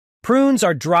Prunes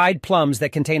are dried plums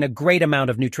that contain a great amount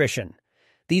of nutrition.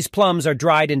 These plums are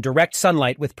dried in direct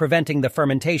sunlight with preventing the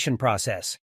fermentation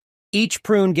process. Each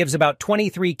prune gives about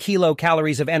 23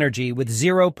 kilocalories of energy with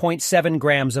 0.7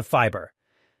 grams of fiber.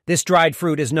 This dried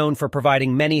fruit is known for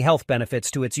providing many health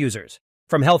benefits to its users.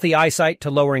 From healthy eyesight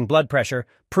to lowering blood pressure,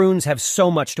 prunes have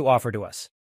so much to offer to us.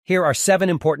 Here are 7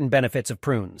 important benefits of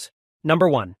prunes. Number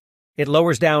 1. It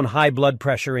lowers down high blood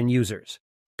pressure in users.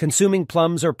 Consuming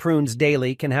plums or prunes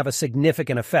daily can have a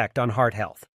significant effect on heart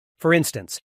health. For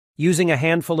instance, using a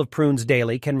handful of prunes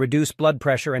daily can reduce blood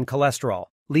pressure and cholesterol,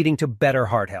 leading to better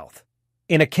heart health.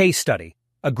 In a case study,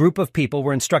 a group of people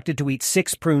were instructed to eat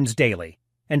 6 prunes daily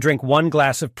and drink 1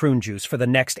 glass of prune juice for the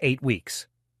next 8 weeks.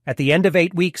 At the end of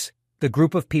 8 weeks, the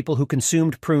group of people who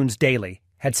consumed prunes daily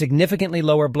had significantly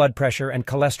lower blood pressure and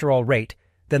cholesterol rate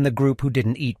than the group who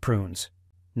didn't eat prunes.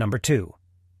 Number 2.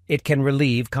 It can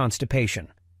relieve constipation.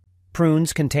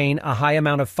 Prunes contain a high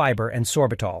amount of fiber and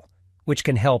sorbitol, which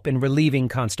can help in relieving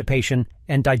constipation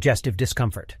and digestive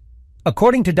discomfort.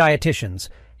 According to dietitians,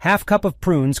 half cup of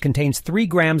prunes contains 3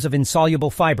 grams of insoluble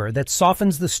fiber that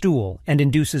softens the stool and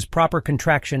induces proper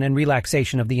contraction and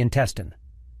relaxation of the intestine.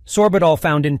 Sorbitol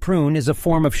found in prune is a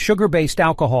form of sugar-based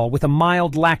alcohol with a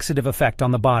mild laxative effect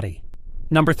on the body.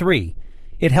 Number 3.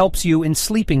 It helps you in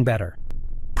sleeping better.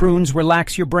 Prunes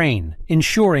relax your brain,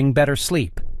 ensuring better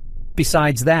sleep.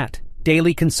 Besides that,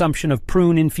 daily consumption of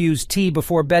prune-infused tea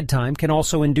before bedtime can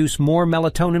also induce more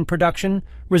melatonin production,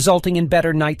 resulting in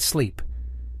better night's sleep.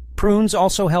 Prunes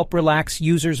also help relax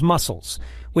users' muscles,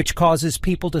 which causes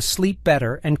people to sleep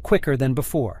better and quicker than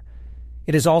before.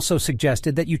 It is also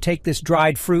suggested that you take this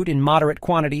dried fruit in moderate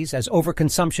quantities, as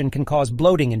overconsumption can cause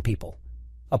bloating in people.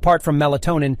 Apart from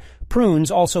melatonin, prunes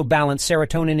also balance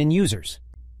serotonin in users.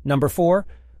 Number 4.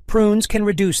 Prunes can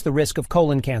reduce the risk of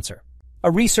colon cancer. A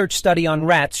research study on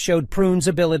rats showed prunes'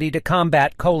 ability to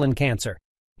combat colon cancer.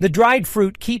 The dried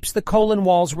fruit keeps the colon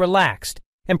walls relaxed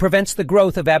and prevents the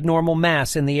growth of abnormal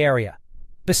mass in the area.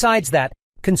 Besides that,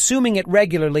 consuming it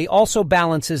regularly also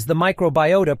balances the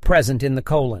microbiota present in the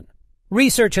colon.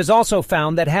 Research has also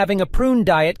found that having a prune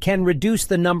diet can reduce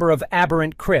the number of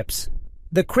aberrant crypts.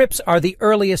 The crypts are the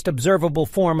earliest observable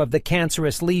form of the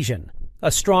cancerous lesion,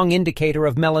 a strong indicator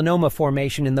of melanoma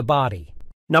formation in the body.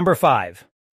 Number 5.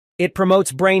 It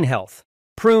promotes brain health.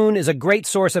 Prune is a great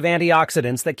source of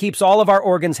antioxidants that keeps all of our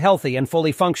organs healthy and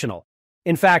fully functional.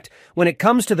 In fact, when it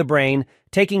comes to the brain,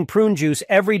 taking prune juice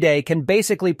every day can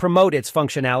basically promote its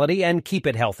functionality and keep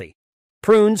it healthy.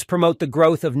 Prunes promote the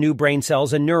growth of new brain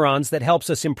cells and neurons that helps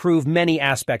us improve many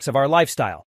aspects of our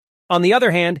lifestyle. On the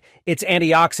other hand, its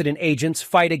antioxidant agents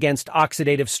fight against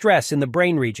oxidative stress in the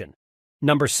brain region.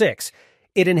 Number 6.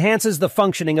 It enhances the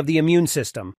functioning of the immune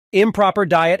system. Improper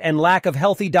diet and lack of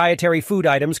healthy dietary food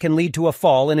items can lead to a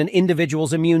fall in an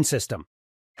individual's immune system.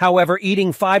 However,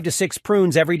 eating 5 to 6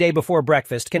 prunes every day before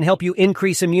breakfast can help you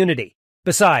increase immunity.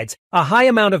 Besides, a high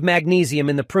amount of magnesium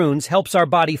in the prunes helps our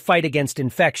body fight against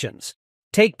infections.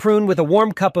 Take prune with a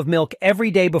warm cup of milk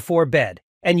every day before bed,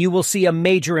 and you will see a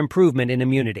major improvement in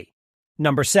immunity.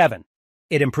 Number 7.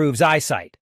 It improves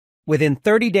eyesight. Within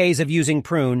 30 days of using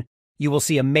prune, you will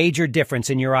see a major difference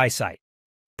in your eyesight.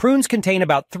 Prunes contain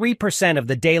about 3% of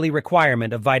the daily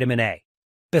requirement of vitamin A.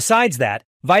 Besides that,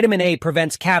 vitamin A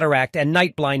prevents cataract and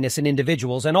night blindness in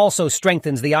individuals and also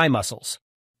strengthens the eye muscles.